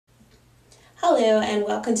Hello and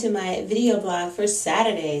welcome to my video blog for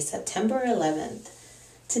Saturday, September 11th.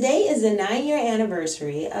 Today is the 9-year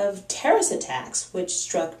anniversary of terrorist attacks which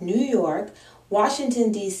struck New York,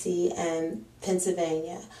 Washington, D.C., and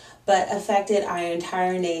Pennsylvania, but affected our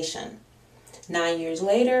entire nation. 9 years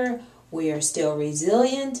later, we are still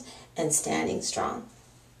resilient and standing strong.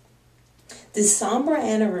 This somber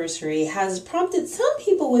anniversary has prompted some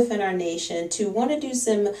people within our nation to want to do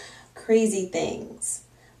some crazy things.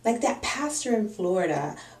 Like that pastor in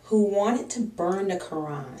Florida who wanted to burn the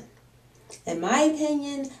Quran. In my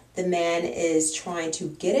opinion, the man is trying to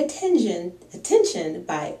get attention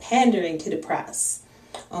by pandering to the press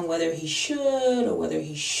on whether he should or whether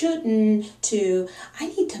he shouldn't I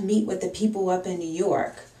need to meet with the people up in New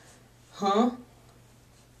York. Huh?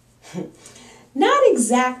 Not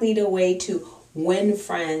exactly the way to win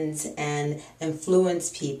friends and influence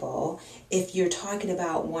people if you're talking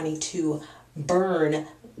about wanting to burn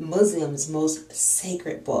Muslims' most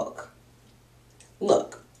sacred book.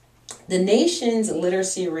 Look, the nation's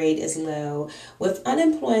literacy rate is low, with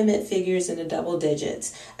unemployment figures in the double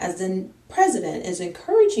digits, as the president is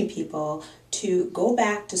encouraging people to go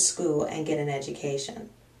back to school and get an education.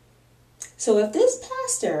 So if this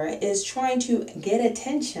pastor is trying to get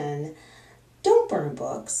attention, don't burn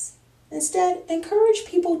books. Instead, encourage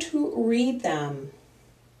people to read them.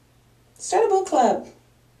 Start a book club.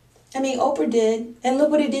 Oprah did, and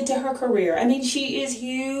look what it did to her career. She is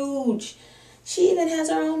huge. She even has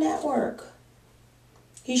her own network.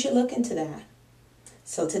 You should look into that.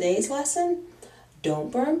 So today's lesson,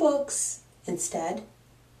 don't burn books. Instead,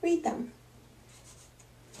 read them.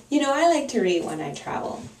 I like to read when I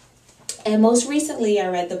travel. And most recently, I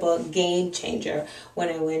read the book Game Changer when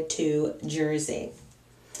I went to Jersey.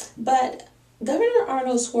 But Governor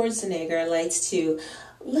Arnold Schwarzenegger likes to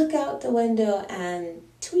look out the window and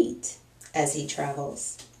tweet as he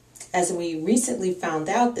travels, as we recently found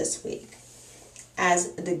out this week,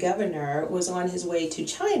 as the governor was on his way to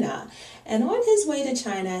China. And on his way to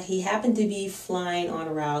China, he happened to be flying on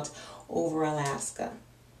a route over Alaska.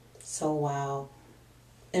 So while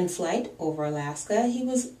in flight over Alaska, he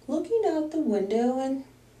was looking out the window and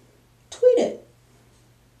tweeted,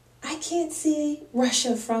 "I can't see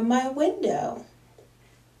Russia from my window."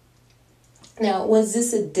 Now, was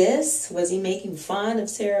this a diss? Was he making fun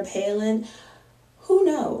of Sarah Palin? Who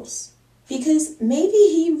knows? Because maybe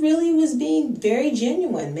he really was being very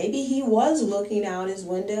genuine. Maybe he was looking out his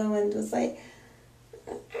window and was like,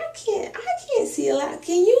 I can't see a lot.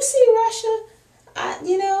 Can you see Russia? I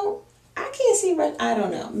can't see Russia. I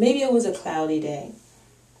don't know. Maybe it was a cloudy day.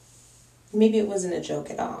 Maybe it wasn't a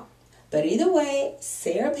joke at all. But either way,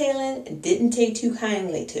 Sarah Palin didn't take too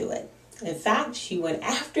kindly to it. In fact, she went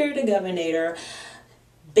after the governor,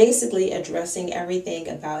 basically addressing everything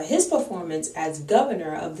about his performance as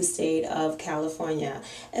governor of the state of California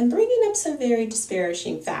and bringing up some very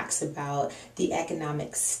disparaging facts about the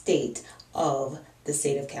economic state of the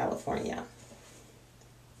state of California.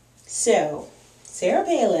 So, Sarah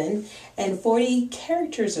Palin, in 40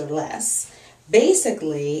 characters or less,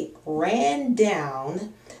 basically ran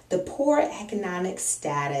down the poor economic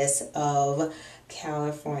status of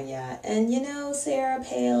California. And Sarah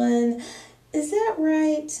Palin, is that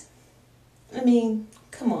right?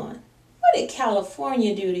 Come on. What did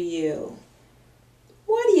California do to you?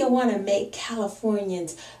 Why do you want to make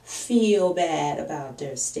Californians feel bad about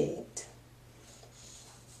their state?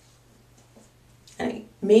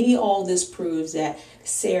 Maybe all this proves that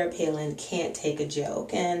Sarah Palin can't take a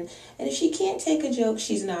joke. And if she can't take a joke,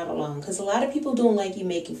 she's not alone. Because a lot of people don't like you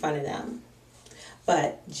making fun of them.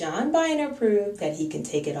 But John Boehner proved that he can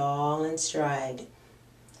take it all in stride.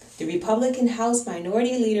 The Republican House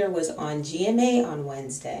Minority Leader was on GMA on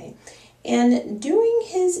Wednesday. And during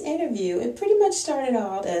his interview, it pretty much started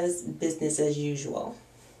out as business as usual,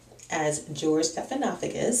 as George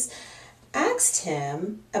Stephanopoulos asked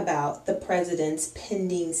him about the president's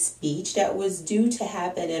pending speech that was due to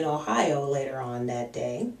happen in Ohio later on that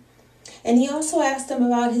day. And he also asked him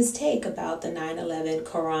about his take about the 9/11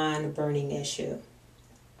 Quran burning issue.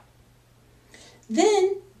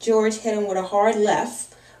 Then George hit him with a hard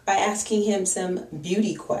left by asking him some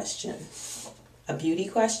beauty question. A beauty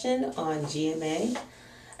question on GMA?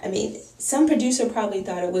 Some producer probably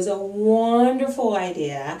thought it was a wonderful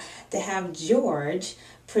idea to have George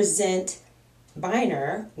present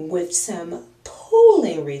Boehner with some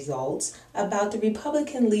polling results about the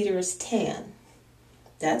Republican leader's tan.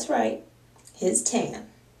 That's right, his tan.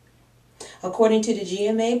 According to the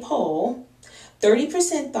GMA poll,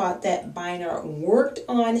 30% thought that Boehner worked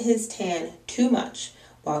on his tan too much,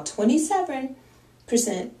 while 27%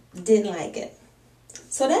 didn't like it.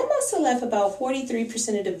 So that must have left about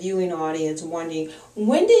 43% of the viewing audience wondering,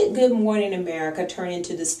 when did Good Morning America turn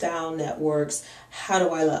into the Style Network's How Do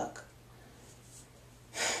I Look?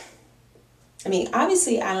 I mean,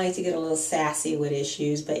 obviously I like to get a little sassy with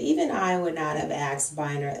issues, but even I would not have asked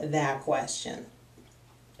Boehner that question.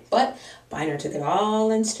 But Boehner took it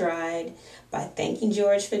all in stride by thanking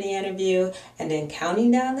George for the interview and then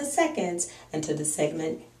counting down the seconds until the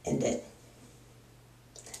segment ended.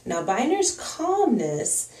 Now, Boehner's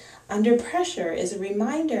calmness under pressure is a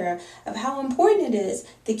reminder of how important it is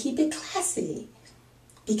to keep it classy,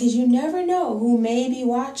 because you never know who may be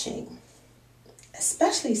watching,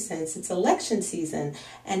 especially since it's election season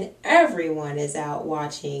and everyone is out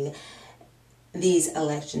watching these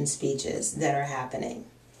election speeches that are happening.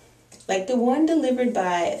 Like the one delivered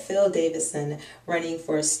by Phil Davidson running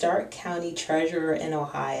for Stark County Treasurer in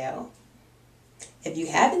Ohio. If you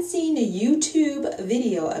haven't seen the YouTube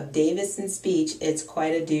video of Davidson's speech, it's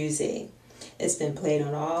quite a doozy. It's been played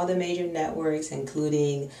on all the major networks,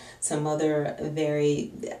 including some other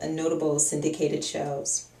very notable syndicated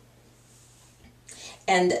shows.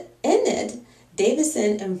 And in it,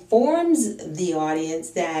 Davidson informs the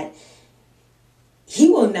audience that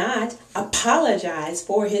he will not apologize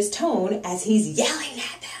for his tone as he's yelling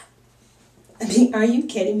at them. I mean, are you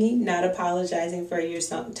kidding me? Not apologizing for your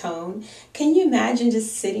tone? Can you imagine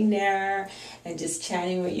just sitting there and just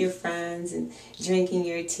chatting with your friends and drinking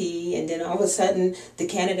your tea, and then all of a sudden the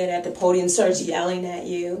candidate at the podium starts yelling at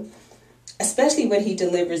you? Especially when he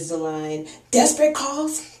delivers the line, desperate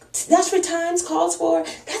times calls for,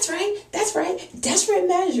 that's right, desperate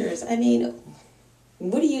measures. I mean,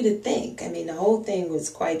 what are you to think? I mean, the whole thing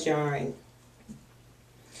was quite jarring.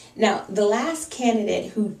 Now, the last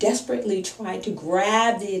candidate who desperately tried to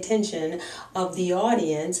grab the attention of the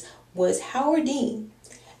audience was Howard Dean.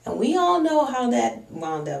 And we all know how that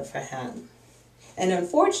wound up for him. And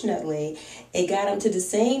unfortunately, it got him to the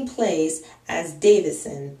same place as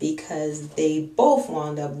Davidson, because they both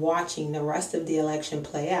wound up watching the rest of the election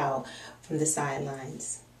play out from the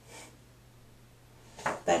sidelines.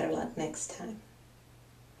 Better luck next time.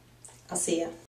 I'll see ya.